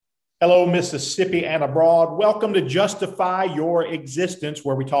Hello, Mississippi and abroad. Welcome to Justify Your Existence,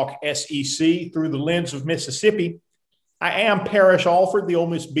 where we talk SEC through the lens of Mississippi. I am Parrish Alford, the Ole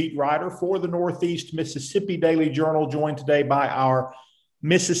Miss beat writer for the Northeast Mississippi Daily Journal, joined today by our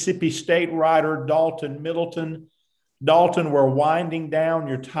Mississippi State writer, Dalton Middleton. Dalton, we're winding down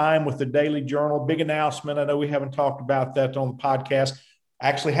your time with the Daily Journal. Big announcement. I know we haven't talked about that on the podcast.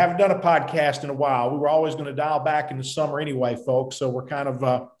 Actually, haven't done a podcast in a while. We were always going to dial back in the summer anyway, folks. So we're kind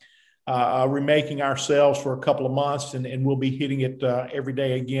of remaking ourselves for a couple of months, and we'll be hitting it every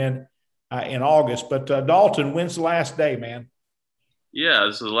day again in August. But Dalton, when's the last day, man?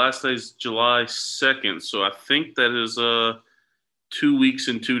 Yeah, so the last day is July 2nd. So I think that is 2 weeks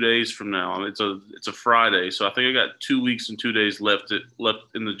and 2 days from now. And it's a Friday. So I think I got 2 weeks and 2 days left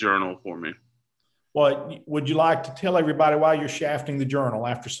in the journal for me. Well, would you like to tell everybody why you're shafting the journal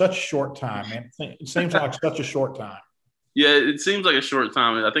after such a short time, man? It seems like such a short time. Yeah, it seems like a short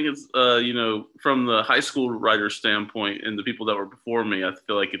time. I think it's, from the high school writer standpoint and the people that were before me, I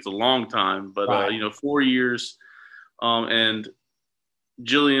feel like it's a long time. But, right. 4 years. And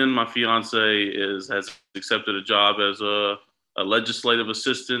Jillian, my fiance, has accepted a job as a legislative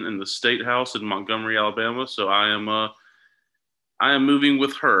assistant in the State House in Montgomery, Alabama. So I am moving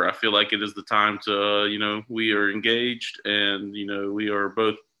with her. I feel like it is the time to, we are engaged and, we are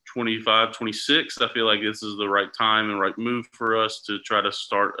both 25, 26. I feel like this is the right time and right move for us to try to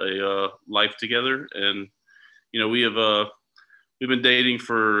start a life together. And, we've been dating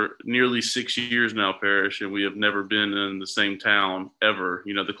for nearly 6 years now, Parrish, and we have never been in the same town ever.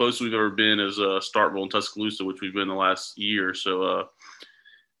 The closest we've ever been is Starkville and Tuscaloosa, which we've been the last year. So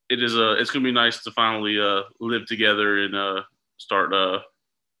it's going to be nice to finally live together and starting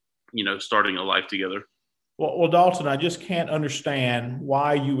a life together. Well, Dalton, I just can't understand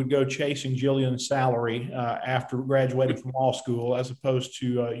why you would go chasing Jillian's salary after graduating from law school as opposed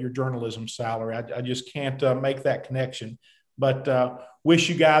to your journalism salary. I just can't make that connection. But wish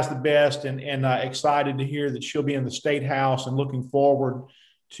you guys the best and excited to hear that she'll be in the State House and looking forward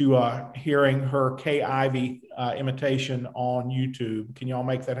to hearing her Kay Ivey imitation on YouTube. Can y'all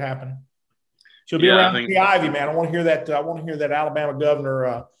make that happen? She'll be around Kay Ivey, man. I want to hear that. I want to hear that Alabama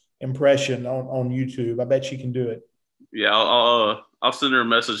governor impression on YouTube. I bet she can do it. Yeah, I'll send her a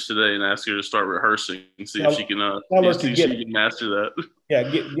message today and ask her to start rehearsing and see if she can master that. Yeah,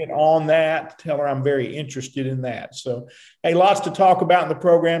 get on that. Tell her I'm very interested in that. So, hey, lots to talk about in the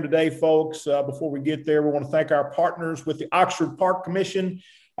program today, folks. Before we get there, we want to thank our partners with the Oxford Park Commission.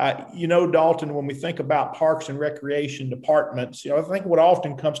 Dalton, when we think about parks and recreation departments, I think what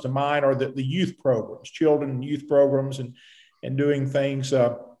often comes to mind are the youth programs, children and youth programs, and doing things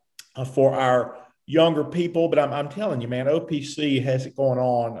for our younger people. But I'm telling you, man, OPC has it going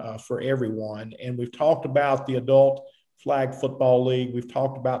on for everyone. And we've talked about the adult flag football league. We've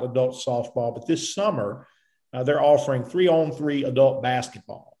talked about adult softball. But this summer, they're offering 3-on-3 adult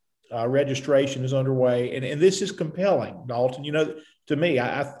basketball. Registration is underway. And this is compelling, Dalton. To me,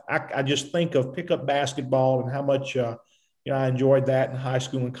 I just think of pickup basketball and how much I enjoyed that in high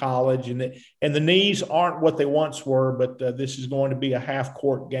school and college. And the knees aren't what they once were, but this is going to be a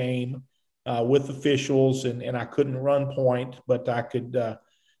half-court game with officials, and I couldn't run point, but I could,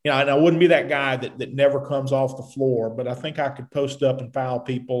 and I wouldn't be that guy that never comes off the floor, but I think I could post up and foul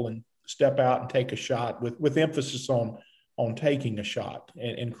people and step out and take a shot with emphasis on taking a shot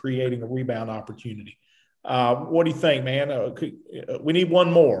and creating a rebound opportunity. What do you think, man? We need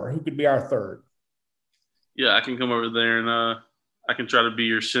one more. Who could be our third? Yeah, I can come over there and I can try to be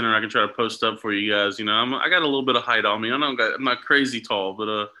your center. I can try to post up for you guys. I got a little bit of height on me. I'm not crazy tall, but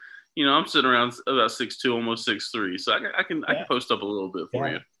I'm sitting around about 6'2", almost 6'3", so I can post up a little bit for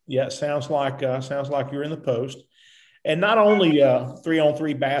you. Yeah, sounds like you're in the post. And not only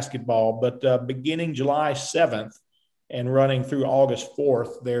 3-on-3 basketball, but beginning July 7th and running through August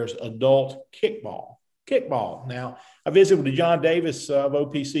 4th, there's adult kickball. Now, I visited with John Davis of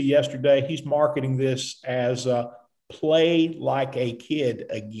OPC yesterday. He's marketing this as play like a kid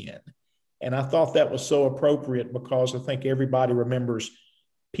again. And I thought that was so appropriate because I think everybody remembers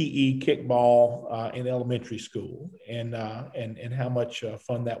PE kickball in elementary school and how much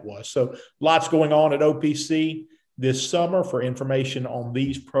fun that was. So lots going on at OPC this summer. For information on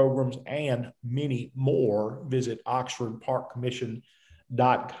these programs and many more, visit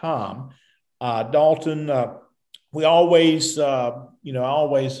oxfordparkcommission.com. Dalton, we always,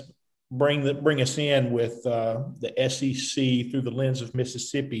 always bring us in with the SEC through the lens of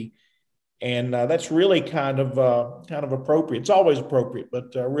Mississippi. And that's really kind of appropriate. It's always appropriate,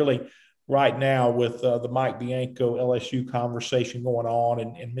 but really right now with the Mike Bianco LSU conversation going on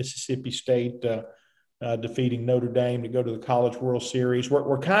and Mississippi State defeating Notre Dame to go to the College World Series.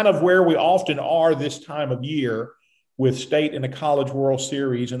 We're kind of where we often are this time of year, with State in the College World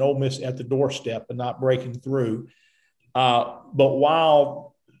Series and Ole Miss at the doorstep and not breaking through. But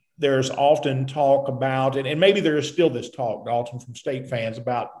while there's often talk about, and maybe there is still this talk, Dalton, from State fans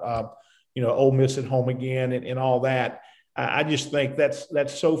about, Ole Miss at home again and all that, I just think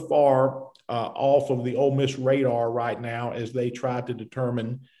that's so far off of the Ole Miss radar right now as they try to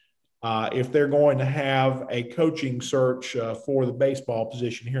determine if they're going to have a coaching search for the baseball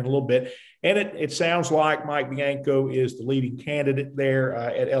position here in a little bit. And it sounds like Mike Bianco is the leading candidate there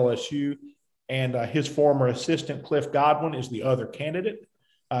at LSU. And his former assistant, Cliff Godwin, is the other candidate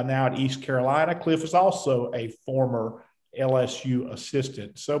now at East Carolina. Cliff is also a former LSU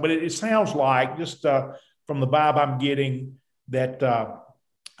assistant. So, but it sounds like, just from the vibe I'm getting, that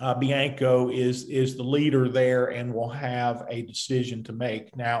Bianco is the leader there and will have a decision to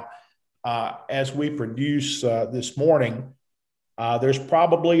make. Now, as we produce this morning, there's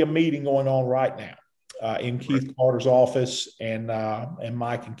probably a meeting going on right now in Keith Carter's office, and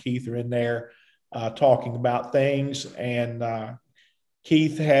Mike and Keith are in there talking about things. And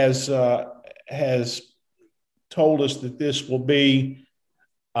Keith has told us that this will be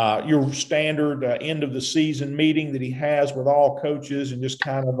your standard end of the season meeting that he has with all coaches and just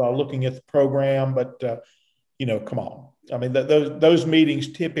kind of looking at the program. But come on. I mean, those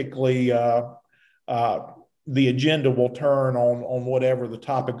meetings typically the agenda will turn on whatever the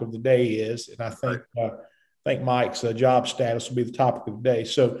topic of the day is. And I think Mike's job status will be the topic of the day.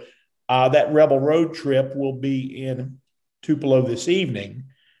 So that Rebel Road trip will be in Tupelo this evening.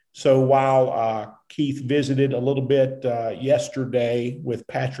 So while Keith visited a little bit yesterday with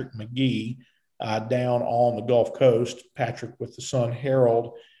Patrick McGee down on the Gulf Coast, Patrick with the Sun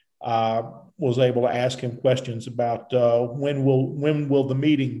Herald was able to ask him questions about when will the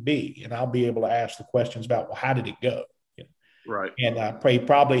meeting be, and I'll be able to ask the questions about, well, how did it go? Right. And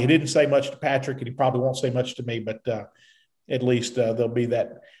he didn't say much to Patrick, and he probably won't say much to me, but at least there'll be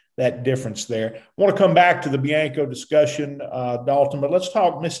that difference there. I want to come back to the Bianco discussion, Dalton, but let's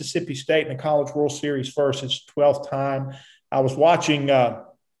talk Mississippi State in the College World Series first. It's 12th time. I was watching,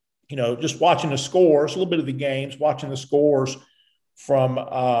 just watching the scores, a little bit of the games, watching the scores from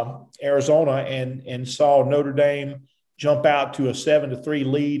Arizona, and saw Notre Dame jump out to a 7-3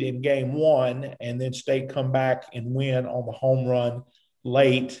 lead in game one, and then State come back and win on the home run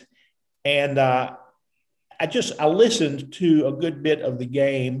late. And I listened to a good bit of the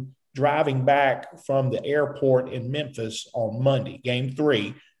game driving back from the airport in Memphis on Monday, game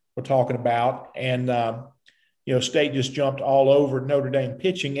 3 we're talking about. And, State just jumped all over Notre Dame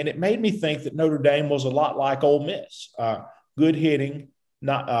pitching, and it made me think that Notre Dame was a lot like Ole Miss. Good hitting,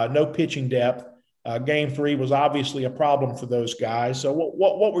 no pitching depth. Game 3 was obviously a problem for those guys. So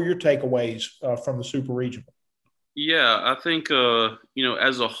what were your takeaways from the Super Regional? Yeah, I think,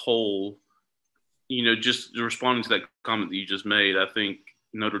 as a whole, just responding to that comment that you just made, I think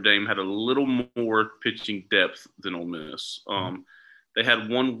Notre Dame had a little more pitching depth than Ole Miss. They had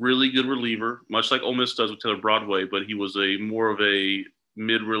one really good reliever, much like Ole Miss does with Taylor Broadway, but he was more of a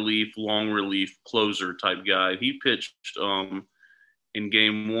mid-relief, long-relief closer type guy. He pitched in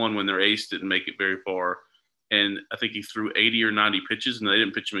game 1 when their ace didn't make it very far, and I think he threw 80 or 90 pitches, and they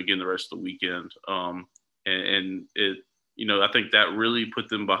didn't pitch him again the rest of the weekend. And it, I think that really put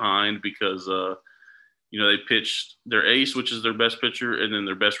them behind because they pitched their ace, which is their best pitcher, and then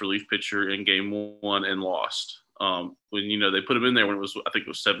their best relief pitcher in game 1 and lost. When they put him in there when I think it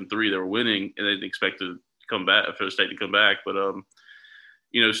was 7-3, they were winning, and they didn't expect to come back for State to come back. But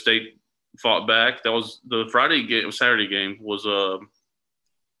State fought back. That was the Saturday game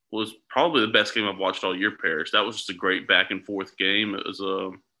was probably the best game I've watched all year, Parrish. That was just a great back and forth game. It was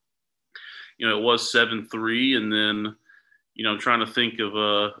it was 7-3, and then I'm trying to think of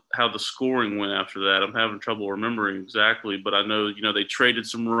how the scoring went after that. I'm having trouble remembering exactly, but I know they traded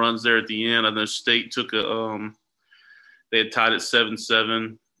some runs there at the end. I know State took they had tied at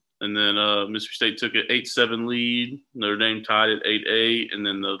 7-7, and then Mississippi State took an 8-7 lead. Notre Dame tied at 8-8, and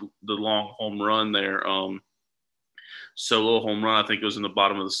then the long home run there, solo home run. I think it was in the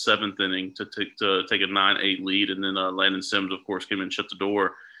bottom of the 7th inning to take a 9-8 lead, and then Landon Sims, of course, came in and shut the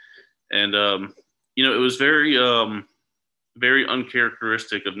door. And it was very very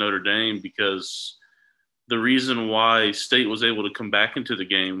uncharacteristic of Notre Dame, because the reason why State was able to come back into the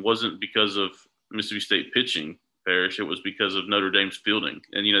game wasn't because of Mississippi State pitching, Parrish. It was because of Notre Dame's fielding.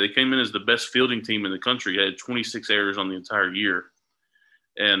 And, they came in as the best fielding team in the country. They had 26 errors on the entire year.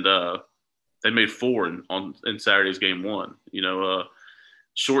 And they made 4 in Saturday's game 1.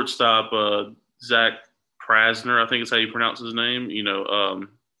 Shortstop Zach Krasner, I think is how you pronounce his name,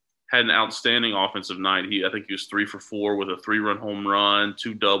 had an outstanding offensive night. I think he was 3 for 4 with a 3-run home run,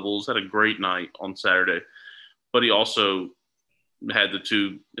 2 doubles. Had a great night on Saturday, but he also had the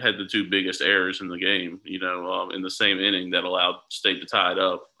two biggest errors in the game. In the same inning that allowed State to tie it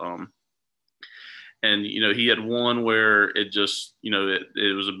up. And he had one where it just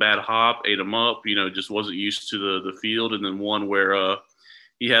it was a bad hop, ate him up. Just wasn't used to the field, and then one where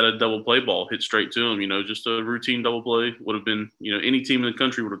he had a double play ball hit straight to him. Just a routine double play would have been any team in the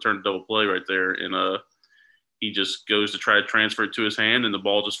country would have turned a double play right there, and he just goes to try to transfer it to his hand, and the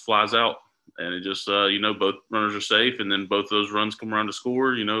ball just flies out, and it just both runners are safe, and then both those runs come around to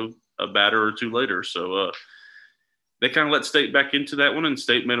score. A batter or two later, so they kind of let State back into that one, and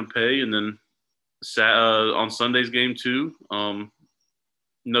State made them pay, and then. On Sunday's game too,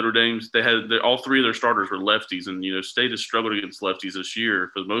 Notre Dame's all three of their starters were lefties, and State has struggled against lefties this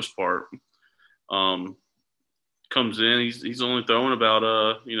year for the most part. Comes in, he's only throwing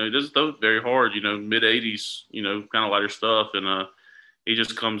about he doesn't throw very hard, mid 80s, kind of lighter stuff, and he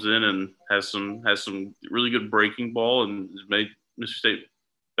just comes in and has some really good breaking ball and made Mississippi State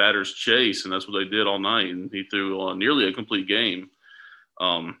batters chase, and that's what they did all night, and he threw nearly a complete game.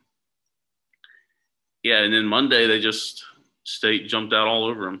 Yeah, and then Monday State jumped out all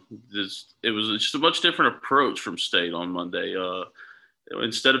over him. It was just a much different approach from State on Monday.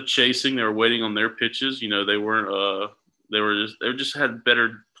 Instead of chasing, they were waiting on their pitches. They weren't. They just had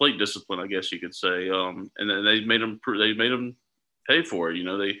better plate discipline, I guess you could say. And then they made them pay for it.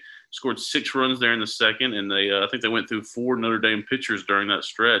 They scored 6 runs there in the second, and I think they went through 4 Notre Dame pitchers during that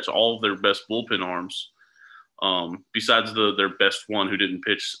stretch. All of their best bullpen arms, besides their best one who didn't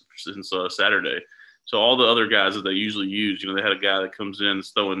pitch since Saturday. So all the other guys that they usually use, they had a guy that comes in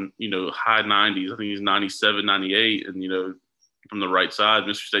that's throwing, high 90s. I think he's 97, 98. And, from the right side,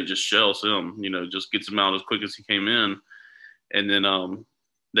 Mr. State just shells him, just gets him out as quick as he came in. And then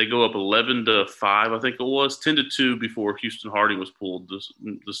they go up 11-5, I think it was, 10-2 before Houston Harding was pulled,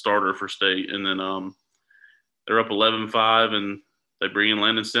 the starter for State. And then they're up 11-5, and they bring in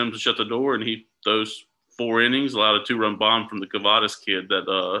Landon Sims to shut the door. And he throws 4 innings, allowed a 2-run bomb from the Cavadas kid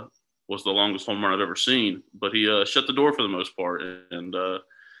that was the longest home run I've ever seen, but he shut the door for the most part. And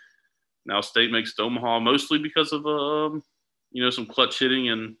now State makes it to Omaha mostly because of some clutch hitting,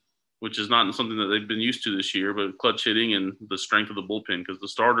 and which is not something that they've been used to this year, but clutch hitting and the strength of the bullpen, because the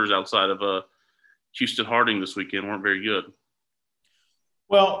starters outside of Houston Harding this weekend weren't very good.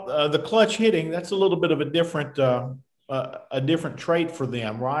 Well, the clutch hitting, that's a little bit of a different trait for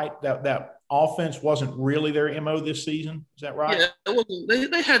them, right? That offense wasn't really their MO this season. Is that right? Yeah,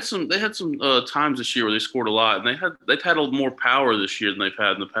 they had some times this year where they scored a lot, and they've had a little more power this year than they've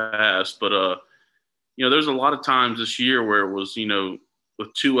had in the past. But there's a lot of times this year where it was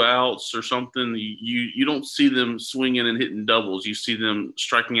with 2 outs or something, you don't see them swinging and hitting doubles. You see them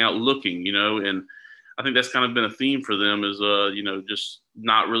striking out looking, and I think that's kind of been a theme for them is just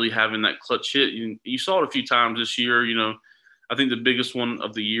not really having that clutch hit. You saw it a few times this year. I think the biggest one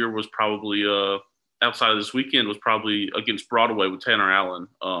of the year was probably outside of this weekend was probably against Broadway with Tanner Allen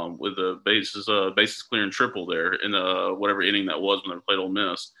with the bases clearing triple there in whatever inning that was when they played Ole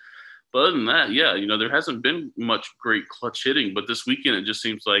Miss. But other than that, yeah, there hasn't been much great clutch hitting. But this weekend it just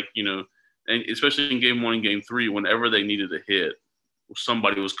seems like and especially in Game 1 and Game 3, whenever they needed a hit,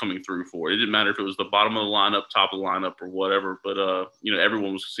 somebody was coming through for it. It didn't matter if it was the bottom of the lineup, top of the lineup, or whatever. But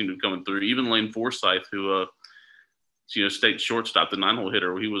everyone seemed to be coming through. Even Lane Forsythe, who State shortstop, the 9-hole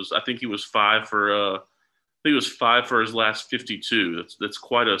hitter. I think he was 5 for his last 52. That's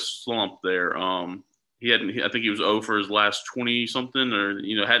quite a slump there. I think he was 0 for his last 20 something, or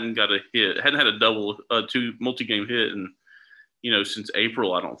hadn't got a hit, hadn't had a double, 2 multi-game hit, and since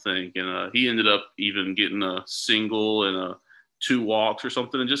April, I don't think. And he ended up even getting a single and 2 walks or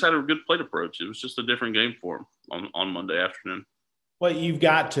something, and just had a good plate approach. It was just a different game for him on Monday afternoon. Well, you've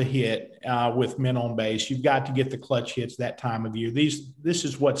got to hit with men on base. You've got to get the clutch hits that time of year. This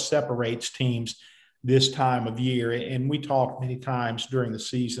is what separates teams this time of year. And we talked many times during the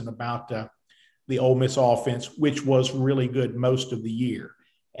season about the Ole Miss offense, which was really good most of the year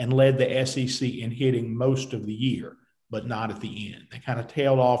and led the SEC in hitting most of the year, but not at the end. They kind of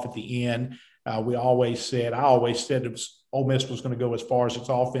tailed off at the end. I always said Ole Miss was going to go as far as its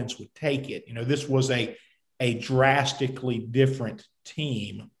offense would take it. This was a drastically different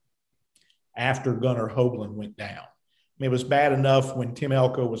team after Gunnar Hoagland went down. I mean, it was bad enough when Tim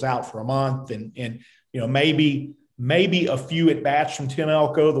Elko was out for a month, and maybe a few at bats from Tim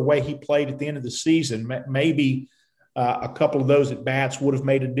Elko, the way he played at the end of the season, maybe a couple of those at bats would have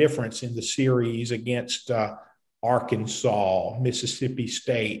made a difference in the series against Arkansas, Mississippi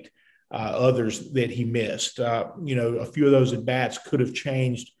State, others that he missed. A few of those at bats could have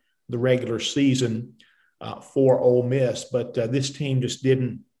changed the regular season for Ole Miss. But this team just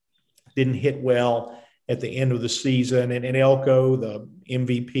didn't hit well at the end of the season. And Elko, the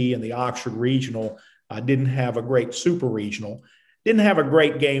MVP in the Oxford Regional, didn't have a great Super Regional, didn't have a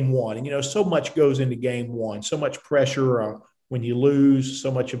great game one. And, so much goes into game one, so much pressure when you lose,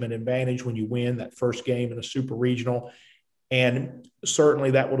 so much of an advantage when you win that first game in a Super Regional. And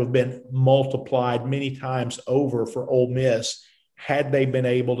certainly that would have been multiplied many times over for Ole Miss had they been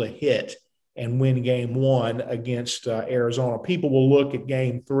able to hit and win game one against Arizona. People will look at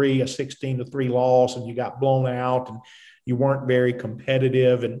game three, a 16-3 loss, and you got blown out and you weren't very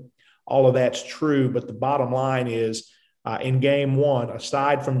competitive, and all of that's true. But the bottom line is in game one,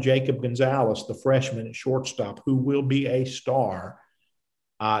 aside from Jacob Gonzalez, the freshman at shortstop, who will be a star,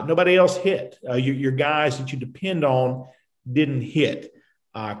 nobody else hit. Your guys that you depend on didn't hit.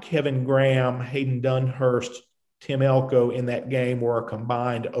 Kevin Graham, Hayden Dunhurst, Tim Elko in that game were a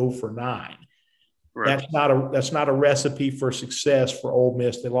combined 0 for 9. Right. That's not a recipe for success for Ole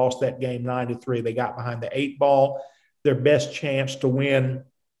Miss. They lost that game 9-3. They got behind the 8 ball. Their best chance to win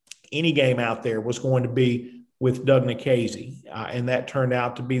any game out there was going to be with Doug Nikhazy, and that turned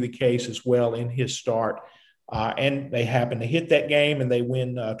out to be the case as well in his start. And they happened to hit that game, and they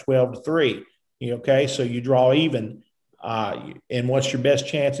win 12-3. Okay, so you draw even. And what's your best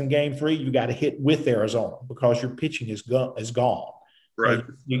chance in game 3? You got to hit with Arizona because your pitching is gone. Right.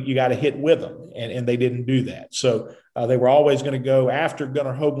 You got to hit with them, and they didn't do that. So they were always going to go after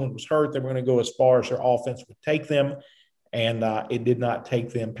Gunnar Hoagland was hurt. They were going to go as far as their offense would take them, and it did not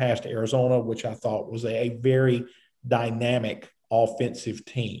take them past Arizona, which I thought was a very dynamic offensive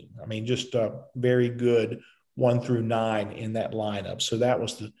team. I mean, just very good 1 through 9 in that lineup. So that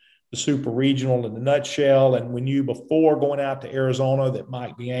was the Super Regional in a nutshell. And we knew before going out to Arizona that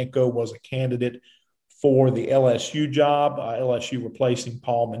Mike Bianco was a candidate for the LSU job, LSU replacing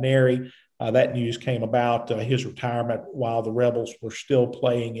Paul Maneri. That news came about his retirement while the Rebels were still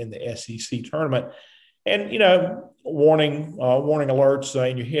playing in the SEC tournament. And, warning alerts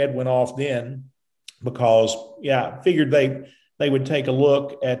in your head went off then because, figured they would take a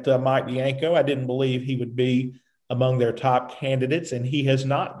look at Mike Bianco. I didn't believe he would be among their top candidates, and he has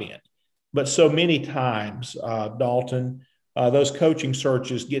not been. But so many times, Dalton, those coaching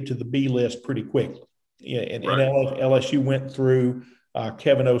searches get to the B list pretty quickly. And LSU went through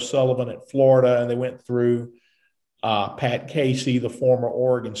Kevin O'Sullivan at Florida, and they went through Pat Casey, the former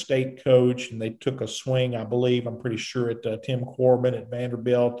Oregon State coach, and they took a swing, I'm pretty sure, at Tim Corbin at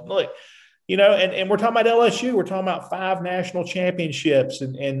Vanderbilt. Look, and we're talking about LSU. We're talking about 5 national championships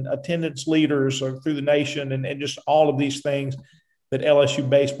and attendance leaders through the nation and just all of these things that LSU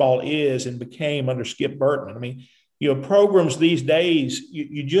baseball is and became under Skip Bertman. I mean, programs these days,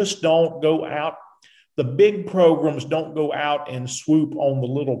 you just don't go out. The big programs don't go out and swoop on the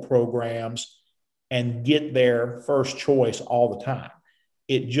little programs and get their first choice all the time.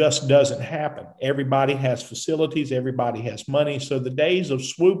 It just doesn't happen. Everybody has facilities. Everybody has money. So the days of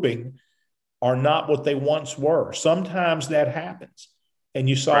swooping are not what they once were. Sometimes that happens. And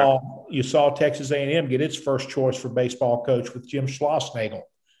you saw Texas A&M get its first choice for baseball coach with Jim Schlossnagle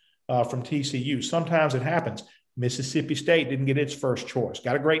from TCU. Sometimes it happens. Mississippi State didn't get its first choice.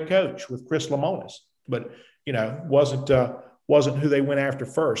 Got a great coach with Chris Lemonis, but wasn't who they went after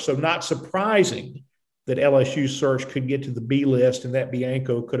first. So not surprising that LSU's search could get to the B list and that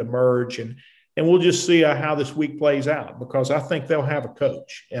Bianco could emerge. And we'll just see how this week plays out because I think they'll have a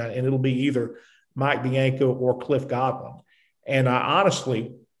coach, and it'll be either Mike Bianco or Cliff Godwin. And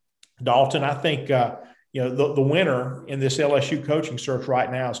honestly, Dalton, I think the winner in this LSU coaching search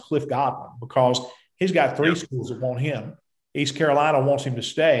right now is Cliff Godwin because he's got 3 schools that want him. East Carolina wants him to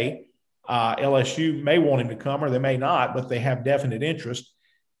stay. LSU may want him to come, or they may not, but they have definite interest.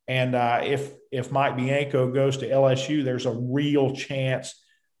 And if Mike Bianco goes to LSU, there's a real chance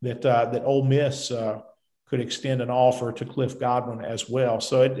that Ole Miss could extend an offer to Cliff Godwin as well.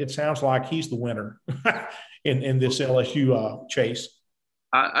 So it sounds like he's the winner in this LSU chase.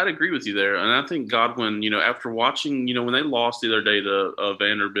 I'd agree with you there. And I think Godwin, after watching, when they lost the other day to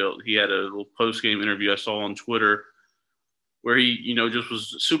Vanderbilt, he had a little post-game interview I saw on Twitter where he, just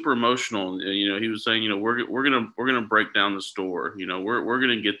was super emotional. And, he was saying, we're going to break down the store. We're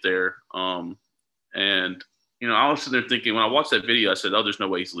going to get there. And I was sitting there thinking, when I watched that video, I said, oh, there's no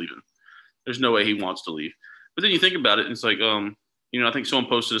way he's leaving. There's no way he wants to leave. But then you think about it, and it's like, I think someone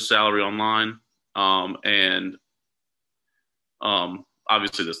posted a salary online. And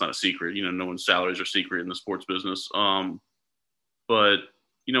obviously that's not a secret. No one's salaries are secret in the sports business. But,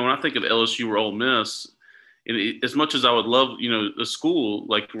 when I think of LSU or Ole Miss, as much as I would love, the school,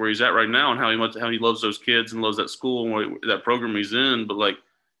 like where he's at right now and how he loves those kids and loves that school and that program he's in, but like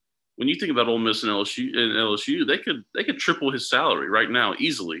when you think about Ole Miss and LSU, they could triple his salary right now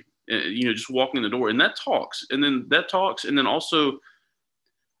easily. Just walking in the door, and that talks, and then also,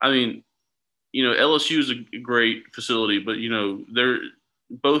 I mean, LSU is a great facility, but they're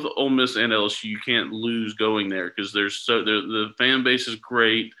both Ole Miss and LSU. You can't lose going there because the fan base is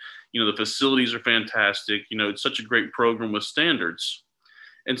great. The facilities are fantastic. It's such a great program with standards,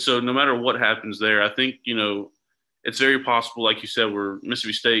 and so no matter what happens there, I think it's very possible, like you said, where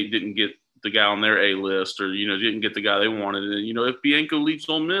Mississippi State didn't get the guy on their A list, or didn't get the guy they wanted, and if Bianco leaves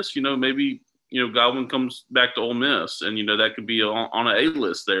Ole Miss, maybe Godwin comes back to Ole Miss, and that could be on an A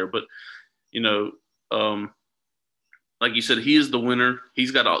list there, but. Like you said, he is the winner.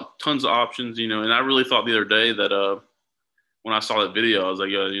 He's got tons of options, and I really thought the other day that when I saw that video, I was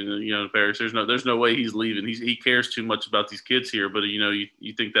like, Paris, there's no way he's leaving. He cares too much about these kids here. But,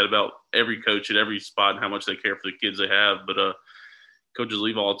 you think that about every coach at every spot and how much they care for the kids they have. But coaches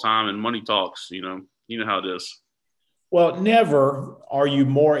leave all the time, and money talks, you know how it is. Well, never are you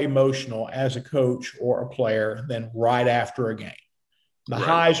more emotional as a coach or a player than right after a game. The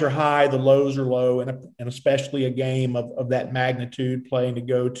highs are high, the lows are low, and especially a game of that magnitude, playing to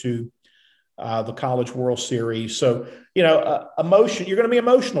go to the College World Series. So, emotion, you're going to be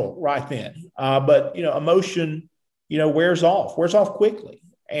emotional right then. But emotion, wears off quickly.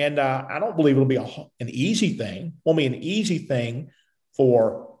 And I don't believe it'll be an easy thing. Won't be an easy thing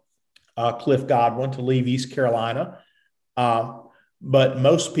for Cliff Godwin to leave East Carolina. But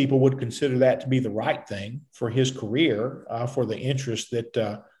most people would consider that to be the right thing for his career, for the interest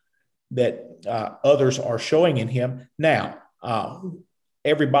that others are showing in him. Now,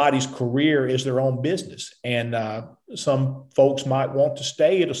 everybody's career is their own business, and some folks might want to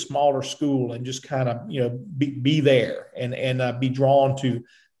stay at a smaller school and just kind of be there and be drawn to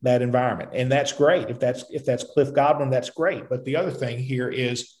that environment, and that's great. If that's Cliff Godwin, that's great. But the other thing here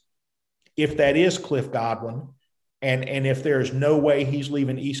is, if that is Cliff Godwin, and if there's no way he's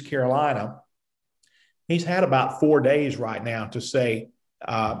leaving East Carolina, he's had about 4 days right now to say,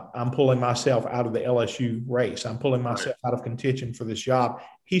 I'm pulling myself out of the LSU race. I'm pulling myself out of contention for this job.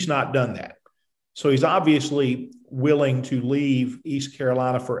 He's not done that. So he's obviously willing to leave East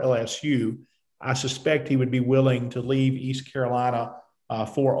Carolina for LSU. I suspect he would be willing to leave East Carolina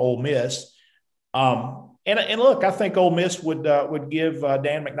for Ole Miss. And look, I think Ole Miss would give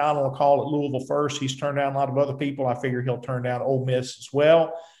Dan McDonnell a call at Louisville first. He's turned down a lot of other people. I figure he'll turn down Ole Miss as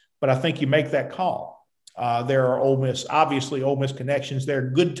well. But I think you make that call. There are Ole Miss connections. There are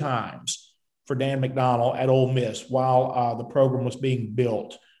good times for Dan McDonnell at Ole Miss while the program was being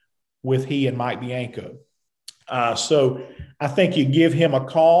built with he and Mike Bianco. So I think you give him a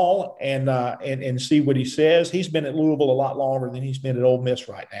call and see what he says. He's been at Louisville a lot longer than he's been at Ole Miss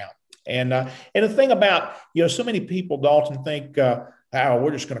right now. And the thing about, so many people, Dalton, think,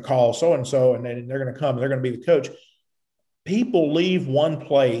 we're just going to call so-and-so and then they're going to come and they're going to be the coach. People leave one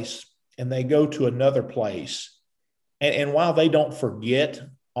place and they go to another place. And while they don't forget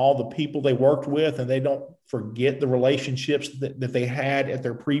all the people they worked with and they don't forget the relationships that they had at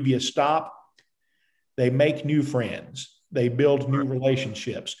their previous stop, they make new friends. They build new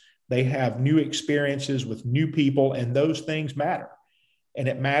relationships. They have new experiences with new people, and those things matter. And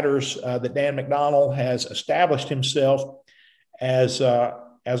it matters that Dan McDonnell has established himself as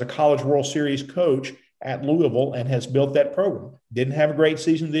a College World Series coach at Louisville and has built that program. Didn't have a great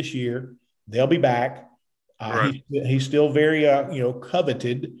season this year. They'll be back. He's still very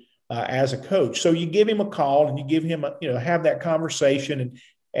coveted as a coach. So you give him a call and you give him have that conversation,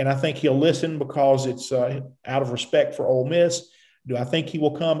 and I think he'll listen because it's out of respect for Ole Miss. Do I think he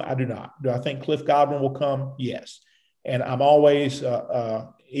will come? I do not. Do I think Cliff Godwin will come? Yes. And I'm always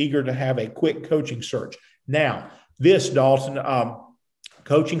eager to have a quick coaching search. Now, Dalton,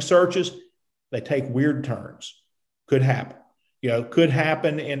 coaching searches, they take weird turns. Could happen. Could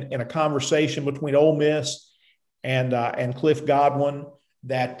happen in a conversation between Ole Miss and Cliff Godwin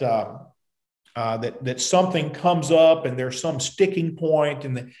that something comes up and there's some sticking point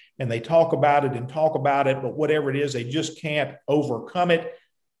and they talk about it, but whatever it is, they just can't overcome it.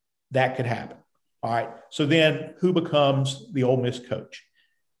 That could happen. All right. So then who becomes the Ole Miss coach?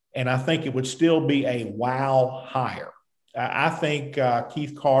 And I think it would still be a wow hire. I think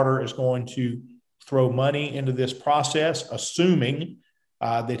Keith Carter is going to throw money into this process, assuming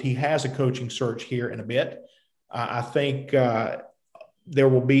that he has a coaching search here in a bit. I think there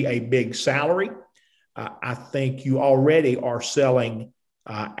will be a big salary. I think you already are selling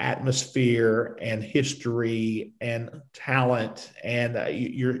atmosphere and history and talent and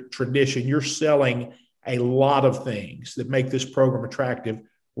your tradition. You're selling a lot of things that make this program attractive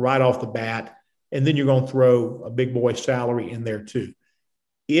right off the bat. And then you're going to throw a big boy salary in there too.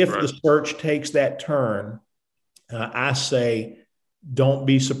 If Right. the search takes that turn, I say don't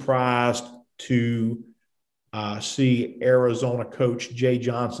be surprised to see Arizona coach Jay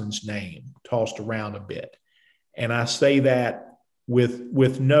Johnson's name tossed around a bit. And I say that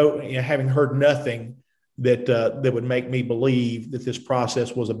with no, having heard nothing that would make me believe that this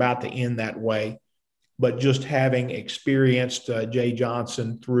process was about to end that way, but just having experienced Jay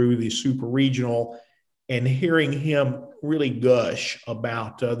Johnson through the super regional and hearing him really gush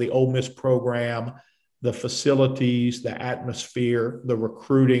about the Ole Miss program, the facilities, the atmosphere, the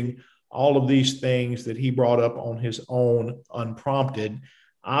recruiting, all of these things that he brought up on his own unprompted.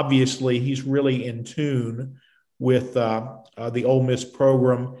 Obviously, he's really in tune with the Ole Miss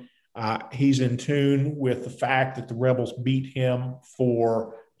program. He's in tune with the fact that the Rebels beat him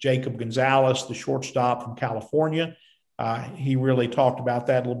for Jacob Gonzalez, the shortstop from California. He really talked about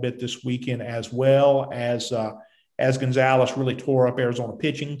that a little bit this weekend, as well as Gonzalez really tore up Arizona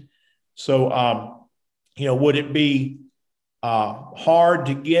pitching. So, would it be hard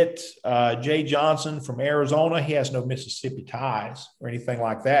to get Jay Johnson from Arizona? He has no Mississippi ties or anything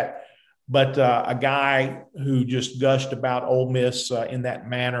like that. But a guy who just gushed about Ole Miss in that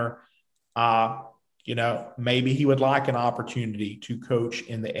manner, maybe he would like an opportunity to coach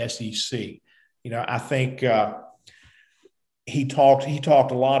in the SEC. I think he talked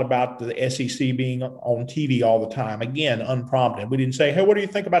a lot about the SEC being on TV all the time. Again, unprompted. We didn't say, hey, what do you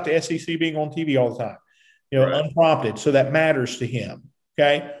think about the SEC being on TV all the time? Right. Unprompted. So that matters to him.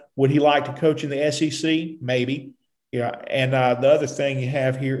 Okay. Would he like to coach in the SEC? Maybe. And the other thing you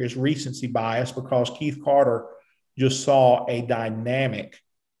have here is recency bias, because Keith Carter just saw a dynamic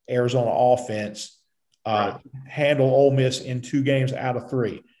Arizona offense handle Ole Miss in 2 games out of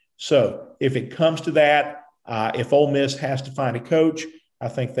 3. So if it comes to that, if Ole Miss has to find a coach, I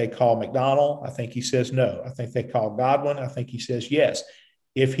think they call McDonald. I think he says no. I think they call Godwin. I think he says yes.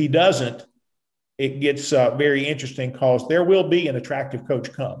 If he doesn't, it gets very interesting, because there will be an attractive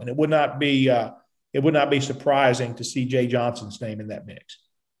coach come, and it would not be surprising to see Jay Johnson's name in that mix.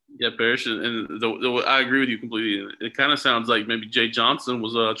 Yeah, Parrish, and I agree with you completely. It kind of sounds like maybe Jay Johnson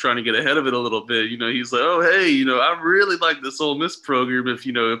was trying to get ahead of it a little bit. He's like, oh, hey, I really like this Ole Miss program. If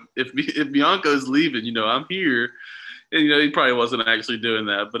Bianco's leaving, I'm here. And, he probably wasn't actually doing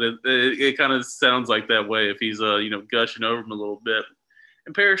that, but it kind of sounds like that way if he's, gushing over him a little bit.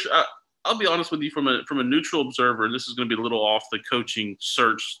 And Parrish, I'll be honest with you from a neutral observer, and this is going to be a little off the coaching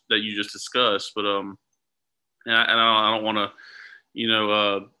search that you just discussed, but and I don't want to,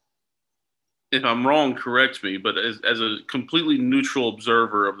 if I'm wrong, correct me. But as a completely neutral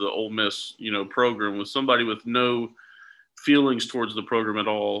observer of the Ole Miss, program, with somebody with no feelings towards the program at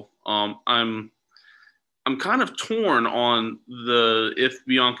all, I'm kind of torn on if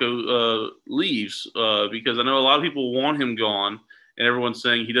Bianco leaves, because I know a lot of people want him gone. And everyone's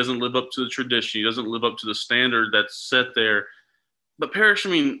saying he doesn't live up to the tradition. He doesn't live up to the standard that's set there. But Parrish,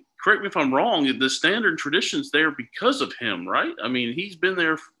 correct me if I'm wrong, the standard tradition's there because of him, right? He's been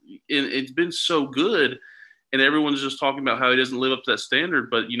there, and it's been so good, and everyone's just talking about how he doesn't live up to that standard.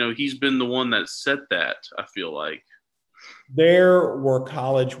 But, he's been the one that set that, I feel like. There were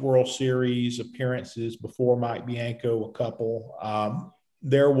College World Series appearances before Mike Bianco, a couple.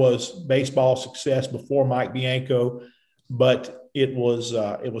 There was baseball success before Mike Bianco, but it was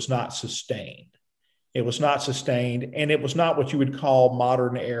not sustained. It was not sustained, and it was not what you would call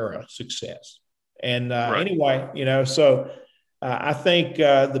modern era success. And right. Anyway, so I think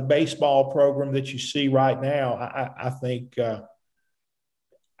the baseball program that you see right now, I think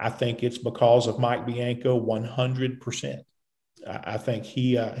it's because of Mike Bianco 100%. I think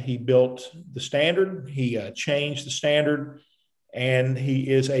he built the standard, he changed the standard, and he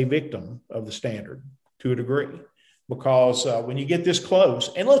is a victim of the standard to a degree. Because when you get this close,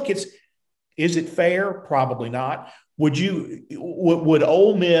 and look, is it fair? Probably not. Would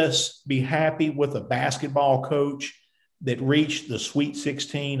Ole Miss be happy with a basketball coach that reached the Sweet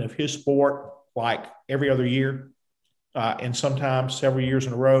 16 of his sport like every other year, and sometimes several years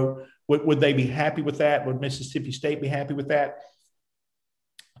in a row? Would they be happy with that? Would Mississippi State be happy with that?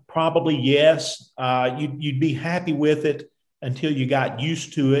 Probably yes. You'd be happy with it until you got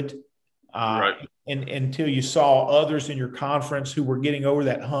used to it. Right. And until you saw others in your conference who were getting over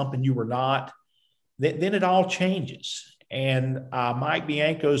that hump and you were not, then it all changes. And Mike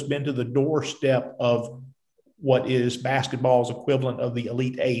Bianco's been to the doorstep of what is basketball's equivalent of the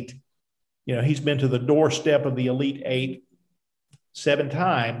Elite Eight. He's been to the doorstep of the Elite Eight 7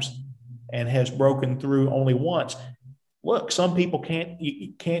 times and has broken through only once. Look, some people can't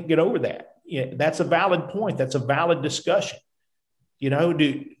get over that. That's a valid point. That's a valid discussion.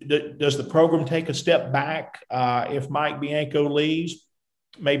 Does the program take a step back if Mike Bianco leaves?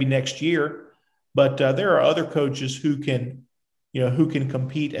 maybe next year. But there are other coaches who can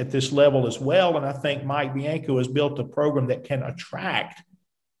compete at this level as well. And I think Mike Bianco has built a program that can attract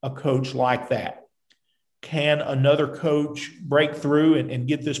a coach like that. Can another coach break through and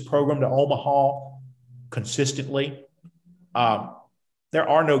get this program to Omaha consistently? There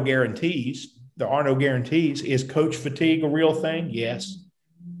are no guarantees. Is coach fatigue a real thing? Yes,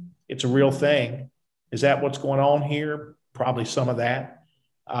 it's a real thing. Is that what's going on here? Probably some of that.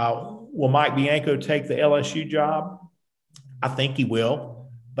 Will Mike Bianco take the LSU job? I think he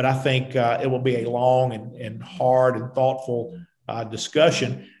will, but I think it will be a long and hard and thoughtful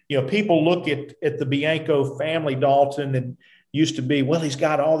discussion. People look at the Bianco family, Dalton, and used to be, well, he's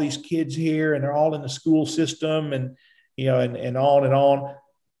got all these kids here and they're all in the school system and on and on.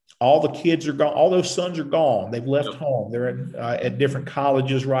 All the kids are gone. All those sons are gone. They've left home. They're at different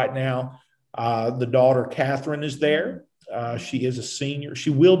colleges right now. The daughter, Catherine, is there. She is a senior. She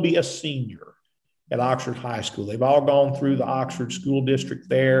will be a senior at Oxford High School. They've all gone through the Oxford School District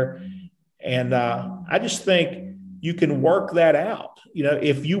there. And I just think you can work that out.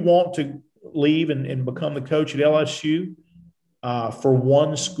 If you want to leave and become the coach at LSU for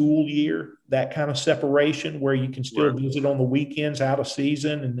one school year, that kind of separation where you can still visit on the weekends out of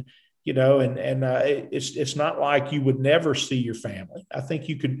season and it's not like you would never see your family. I think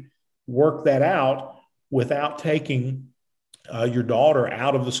you could work that out without taking your daughter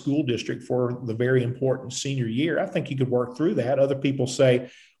out of the school district for the very important senior year. I think you could work through that. Other people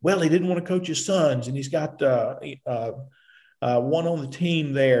say, well, he didn't want to coach his sons and he's got one on the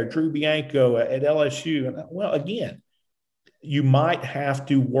team there, Drew Bianco at LSU. And well, again, you might have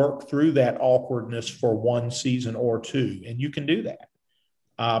to work through that awkwardness for one season or two, and you can do that.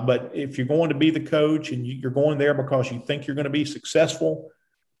 But if you're going to be the coach and you're going there because you think you're going to be successful,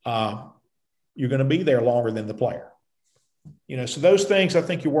 you're going to be there longer than the player. So those things I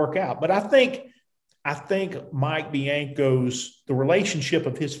think you work out. But I think Mike Bianco's, the relationship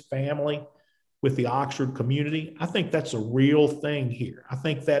of his family with the Oxford community, I think that's a real thing here. I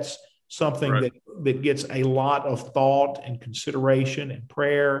think that's something that gets a lot of thought and consideration and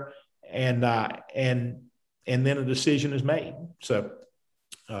prayer, and then a decision is made. So,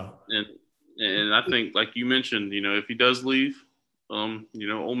 and I think, like you mentioned, if he does leave,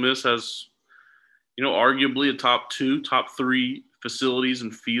 Ole Miss has, arguably a top 3 facilities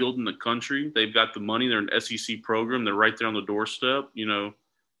and field in the country. They've got the money. They're an SEC program. They're right there on the doorstep.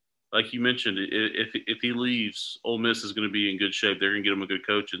 Like you mentioned, if he leaves, Ole Miss is going to be in good shape. They're going to get him a good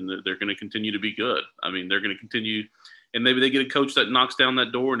coach, and they're going to continue to be good. I mean, they're going to continue, and maybe they get a coach that knocks down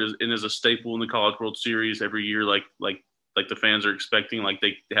that door and is a staple in the College World Series every year, like the fans are expecting, like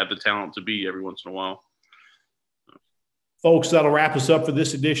they have the talent to be every once in a while. Folks, that'll wrap us up for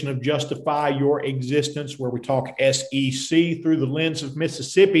this edition of Justify Your Existence, where we talk SEC through the lens of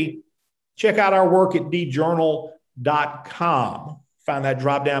Mississippi. Check out our work at djournal.com. Find that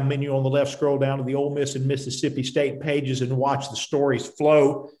drop-down menu on the left, scroll down to the Ole Miss and Mississippi State pages and watch the stories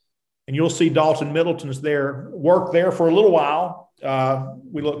flow. And you'll see Dalton Middleton's work there for a little while.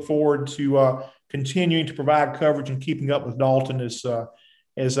 We look forward to continuing to provide coverage and keeping up with Dalton as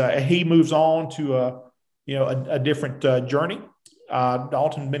he moves on to a different journey.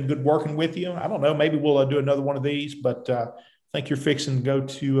 Dalton, been good working with you. I don't know, maybe we'll do another one of these, but I think you're fixing to go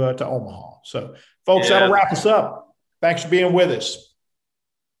to Omaha. So, folks, that'll wrap us up. Thanks for being with us.